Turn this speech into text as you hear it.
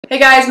Hey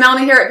guys,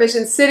 Melanie here at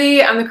Vision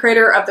City. I'm the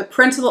creator of the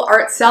Printable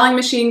Art Selling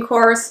Machine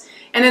course.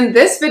 And in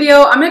this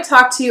video, I'm going to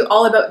talk to you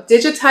all about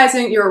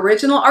digitizing your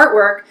original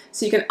artwork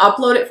so you can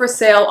upload it for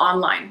sale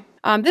online.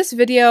 This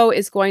video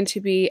is going to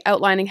be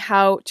outlining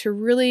how to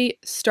really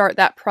start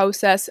that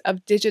process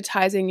of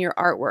digitizing your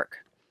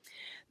artwork.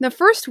 The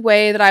first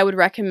way that I would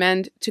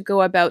recommend to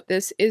go about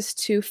this is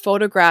to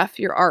photograph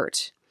your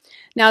art.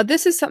 Now,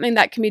 this is something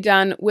that can be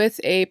done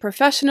with a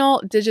professional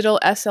digital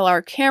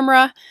SLR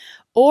camera,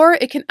 or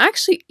it can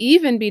actually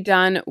even be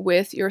done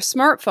with your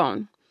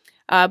smartphone.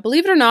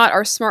 Believe it or not,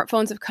 our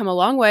smartphones have come a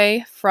long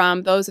way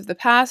from those of the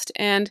past,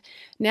 and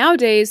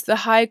nowadays the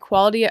high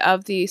quality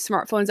of the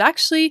smartphones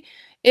actually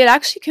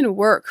can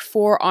work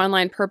for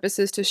online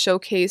purposes to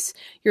showcase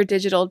your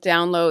digital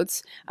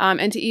downloads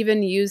and to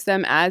even use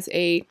them as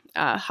a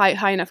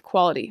high enough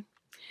quality.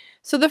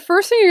 So the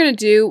first thing you're going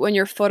to do when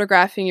you're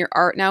photographing your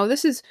art, now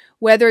this is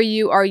whether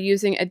you are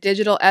using a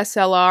digital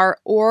SLR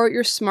or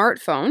your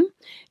smartphone,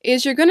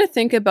 is you're going to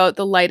think about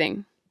the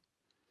lighting.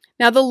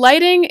 Now the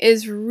lighting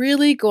is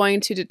really going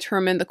to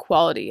determine the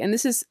quality, and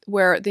this is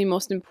where the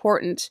most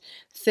important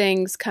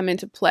things come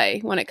into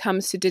play when it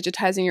comes to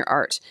digitizing your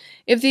art.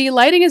 If the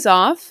lighting is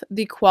off,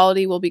 the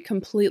quality will be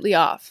completely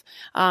off.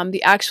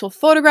 The actual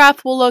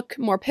photograph will look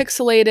more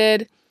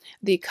pixelated,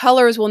 the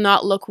colors will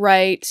not look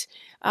right.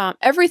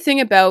 Everything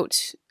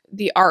about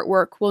the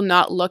artwork will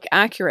not look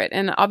accurate,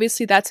 and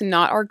obviously that's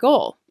not our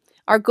goal.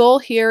 Our goal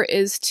here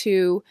is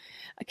to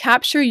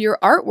capture your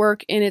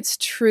artwork in its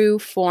true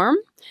form.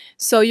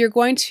 So you're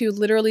going to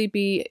literally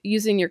be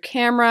using your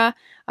camera,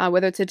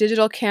 whether it's a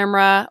digital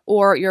camera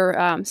or your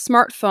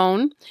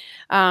smartphone,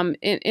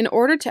 in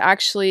order to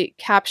actually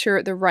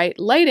capture the right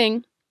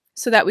lighting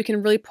so that we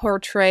can really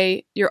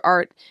portray your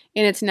art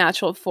in its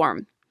natural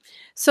form.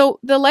 So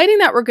the lighting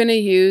that we're going to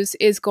use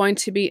is going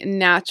to be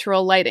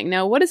natural lighting.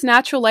 Now, what is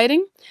natural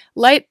lighting?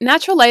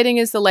 Natural lighting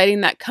is the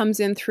lighting that comes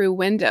in through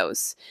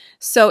windows.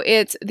 So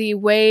it's the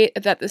way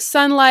that the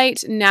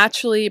sunlight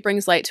naturally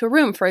brings light to a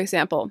room, for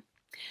example.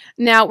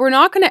 Now, we're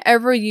not going to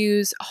ever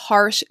use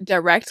harsh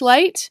direct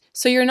light,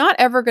 so you're not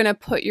ever going to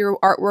put your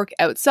artwork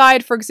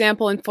outside, for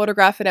example, and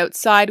photograph it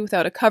outside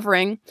without a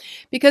covering,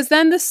 because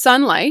then the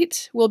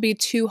sunlight will be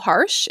too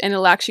harsh and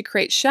it'll actually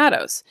create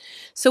shadows.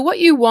 So what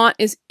you want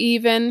is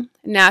even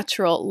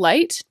natural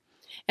light.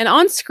 And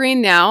on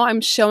screen now,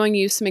 I'm showing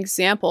you some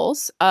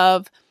examples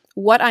of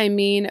what I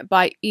mean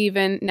by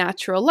even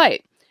natural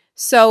light.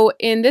 So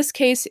in this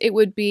case, it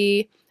would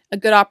be a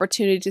good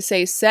opportunity to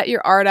say, set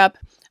your art up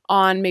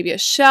on maybe a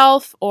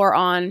shelf or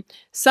on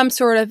some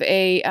sort of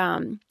a,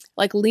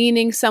 like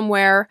leaning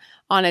somewhere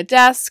on a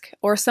desk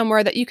or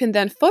somewhere that you can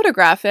then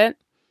photograph it,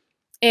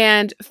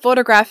 and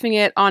photographing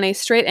it on a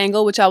straight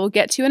angle, which I will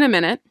get to in a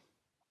minute.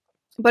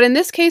 But in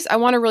this case, I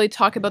want to really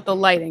talk about the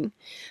lighting.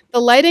 The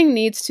lighting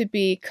needs to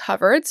be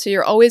covered, so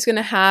you're always going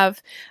to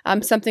have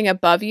something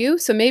above you.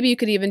 So maybe you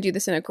could even do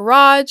this in a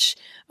garage.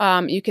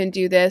 You can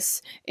do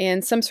this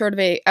in some sort of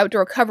a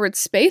outdoor covered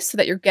space so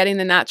that you're getting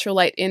the natural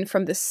light in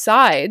from the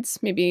sides,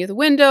 maybe the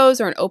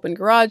windows or an open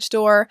garage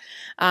door,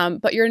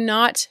 but you're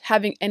not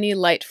having any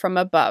light from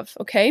above,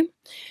 okay?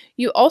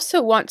 You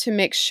also want to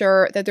make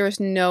sure that there's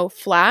no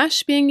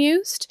flash being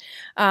used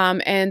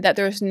and that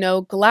there's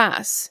no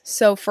glass.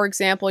 So for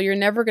example, you're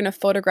never going to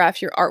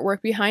photograph your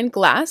artwork behind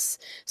glass.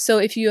 So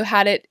if you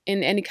had it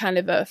in any kind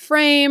of a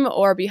frame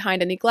or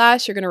behind any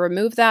glass, you're going to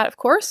remove that, of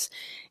course.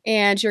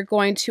 And you're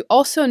going to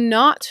also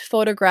not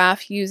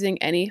photograph using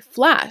any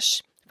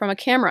flash from a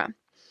camera.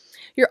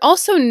 You're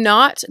also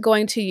not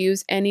going to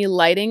use any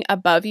lighting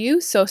above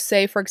you. So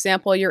say, for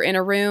example, you're in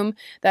a room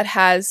that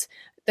has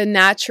the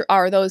natural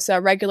or those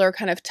regular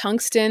kind of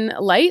tungsten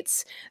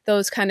lights,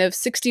 those kind of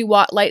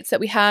 60-watt lights that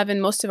we have in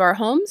most of our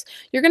homes.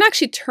 You're going to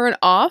actually turn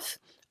off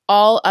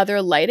all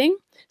other lighting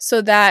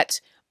so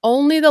that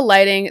only the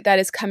lighting that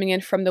is coming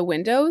in from the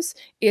windows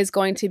is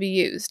going to be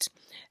used.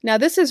 Now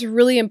this is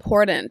really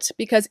important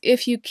because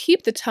if you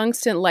keep the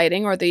tungsten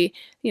lighting or the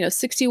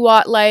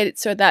 60-watt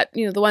lights, or that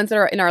the ones that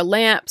are in our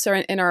lamps or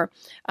in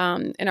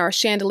our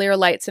chandelier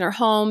lights in our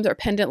homes or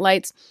pendant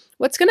lights,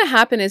 what's going to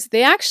happen is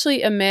they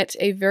actually emit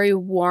a very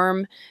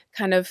warm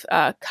kind of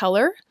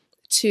color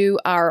to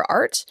our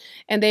art,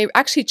 and they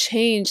actually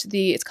change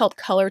it's called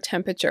color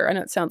temperature. I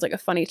know it sounds like a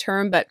funny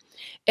term, but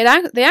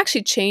they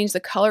actually change the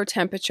color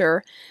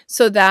temperature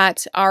so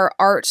that our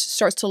art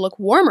starts to look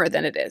warmer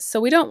than it is.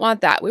 So we don't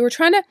want that. We were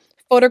trying to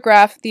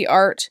photograph the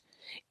art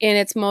in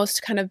its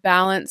most kind of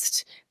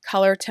balanced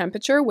color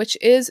temperature, which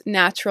is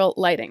natural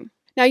lighting.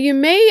 Now you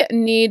may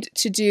need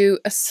to do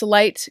a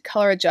slight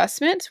color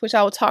adjustment, which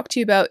I will talk to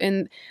you about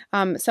in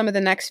some of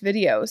the next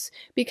videos,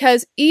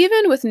 because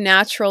even with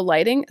natural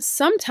lighting,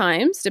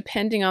 sometimes,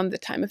 depending on the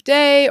time of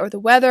day or the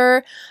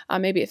weather,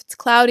 maybe if it's a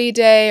cloudy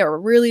day or a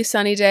really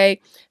sunny day,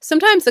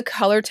 sometimes the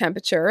color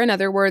temperature, in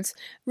other words,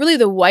 really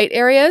the white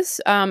areas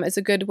is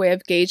a good way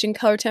of gauging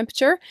color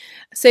temperature.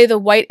 Say the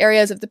white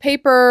areas of the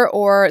paper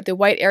or the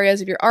white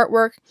areas of your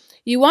artwork,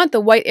 you want the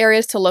white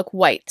areas to look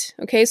white,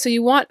 okay? So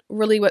you want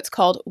really what's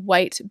called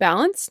white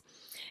balance.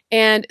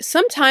 And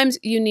sometimes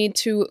you need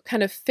to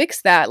kind of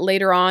fix that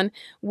later on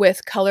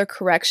with color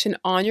correction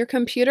on your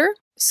computer.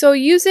 So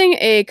using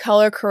a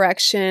color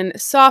correction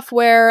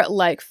software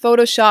like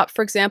Photoshop,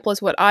 for example,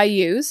 is what I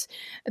use.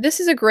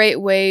 This is a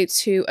great way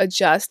to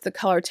adjust the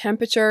color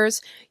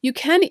temperatures. You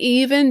can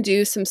even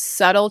do some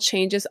subtle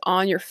changes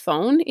on your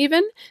phone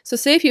even. So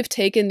say if you've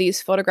taken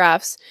these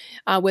photographs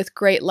with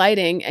great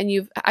lighting and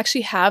you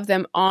actually have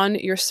them on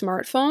your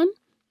smartphone,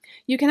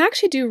 you can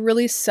actually do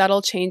really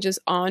subtle changes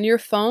on your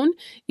phone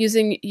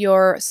using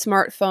your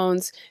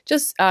smartphone's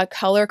just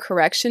color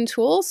correction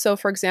tools. So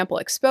for example,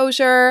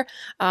 exposure,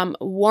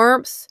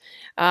 warmth,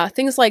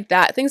 things like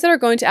that. Things that are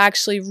going to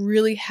actually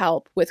really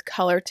help with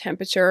color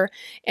temperature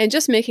and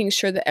just making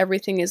sure that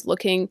everything is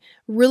looking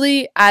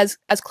really as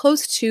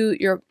close to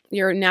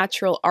your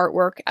natural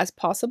artwork as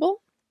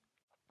possible.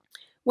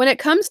 When it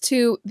comes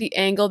to the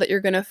angle that you're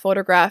going to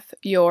photograph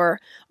your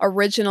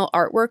original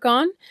artwork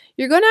on,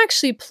 you're going to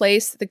actually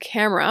place the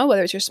camera,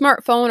 whether it's your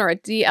smartphone or a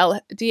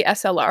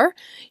DSLR,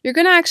 you're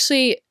going to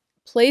actually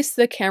place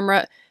the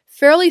camera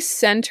fairly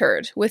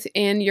centered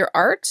within your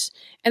art,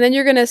 and then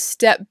you're going to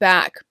step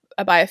back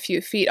by a few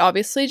feet,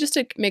 obviously, just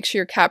to make sure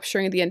you're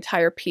capturing the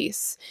entire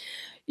piece.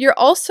 You're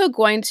also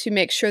going to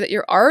make sure that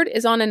your art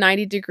is on a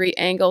 90-degree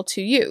angle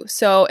to you.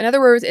 So in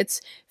other words,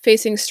 it's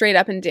facing straight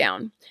up and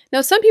down. Now,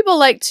 some people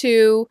like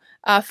to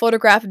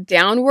photograph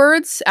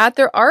downwards at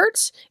their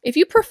art. If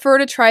you prefer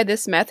to try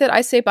this method, I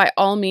say by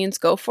all means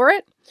go for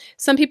it.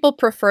 Some people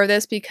prefer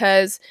this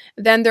because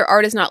then their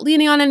art is not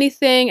leaning on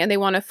anything and they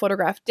want to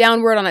photograph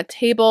downward on a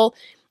table.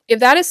 If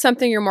that is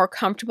something you're more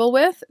comfortable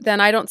with, then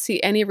I don't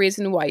see any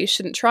reason why you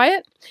shouldn't try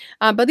it.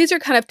 But these are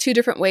kind of two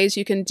different ways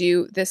you can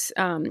do this,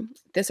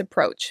 this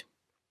approach.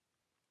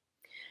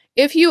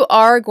 If you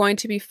are going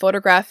to be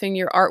photographing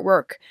your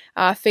artwork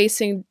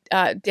facing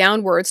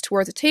downwards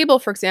towards a table,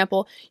 for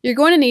example, you're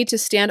going to need to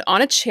stand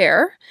on a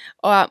chair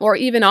or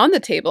even on the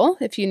table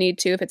if you need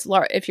to,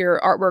 if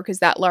your artwork is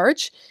that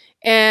large.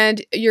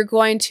 And you're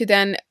going to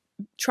then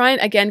try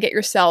and again get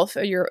yourself,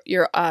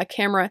 your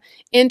camera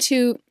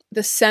into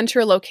the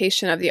center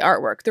location of the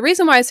artwork. The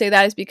reason why I say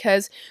that is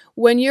because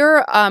when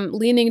you're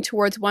leaning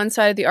towards one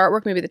side of the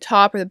artwork, maybe the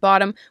top or the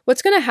bottom,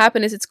 what's going to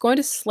happen is it's going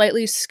to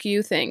slightly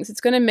skew things. It's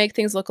going to make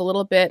things look a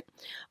little bit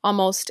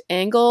almost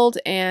angled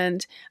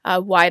and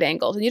wide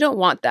angled, and you don't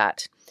want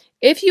that.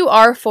 If you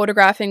are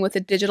photographing with a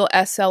digital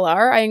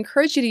SLR, I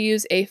encourage you to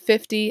use a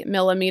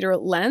 50mm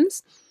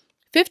lens.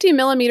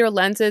 50mm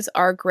lenses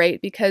are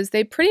great because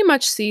they pretty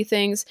much see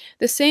things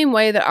the same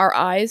way that our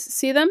eyes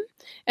see them.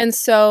 And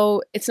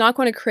so it's not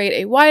going to create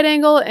a wide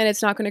angle and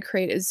it's not going to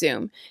create a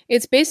zoom.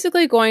 It's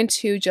basically going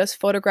to just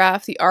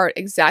photograph the art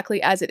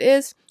exactly as it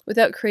is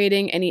without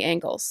creating any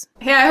angles.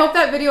 Hey, I hope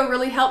that video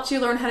really helped you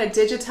learn how to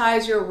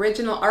digitize your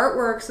original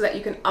artwork so that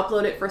you can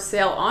upload it for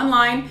sale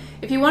online.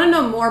 If you want to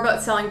know more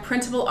about selling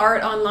printable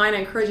art online, I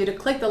encourage you to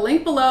click the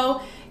link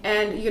below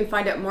and you can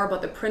find out more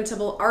about the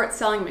Printable Art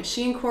Selling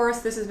Machine course.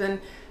 This has been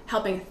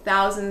helping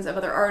thousands of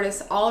other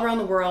artists all around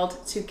the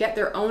world to get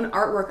their own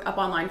artwork up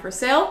online for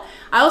sale.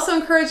 I also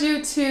encourage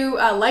you to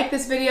like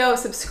this video,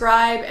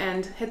 subscribe,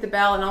 and hit the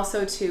bell, and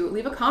also to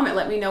leave a comment.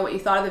 Let me know what you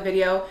thought of the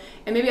video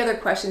and maybe other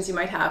questions you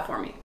might have for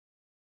me.